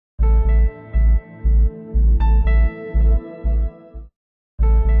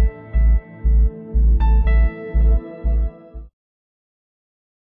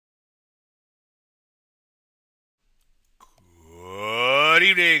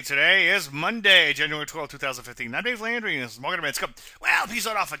morning. Today is Monday, January 12th, 2015. I'm Dave Landry, and this is Market Events. Well, peace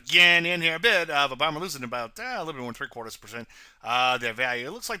out off again in here. A bit of a bummer, losing about a little bit more than 0.75% their value.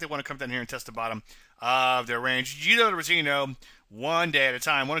 It looks like they want to come down here and test the bottom of their range. You know the routine, one day at a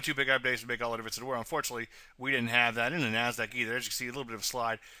time. One or two big updates to make all the difference in the world. Unfortunately, we didn't have that in the NASDAQ either. As you can see, a little bit of a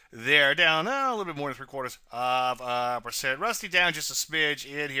slide there, down a little bit more than 0.75%. Rusty down just a smidge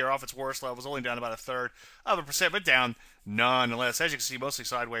in here off its worst levels, only down about 1/3%, but down nonetheless. As you can see, mostly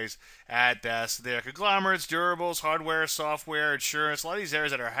sideways at best there. Conglomerates, durables, hardware, software, insurance, a lot of these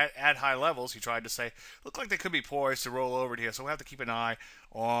areas that are at high levels, he tried to say, look like they could be poised to roll over here. So we'll have to keep an eye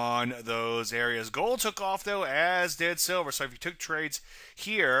on those areas. Gold took off, though, as did silver. So if you took trades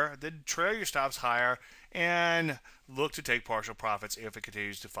here, then trail your stops higher and look to take partial profits if it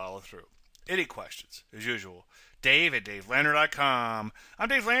continues to follow through. Any questions, as usual, Dave at DaveLandry.com. I'm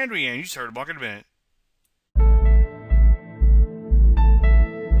Dave Landry, and you just heard a Market Event.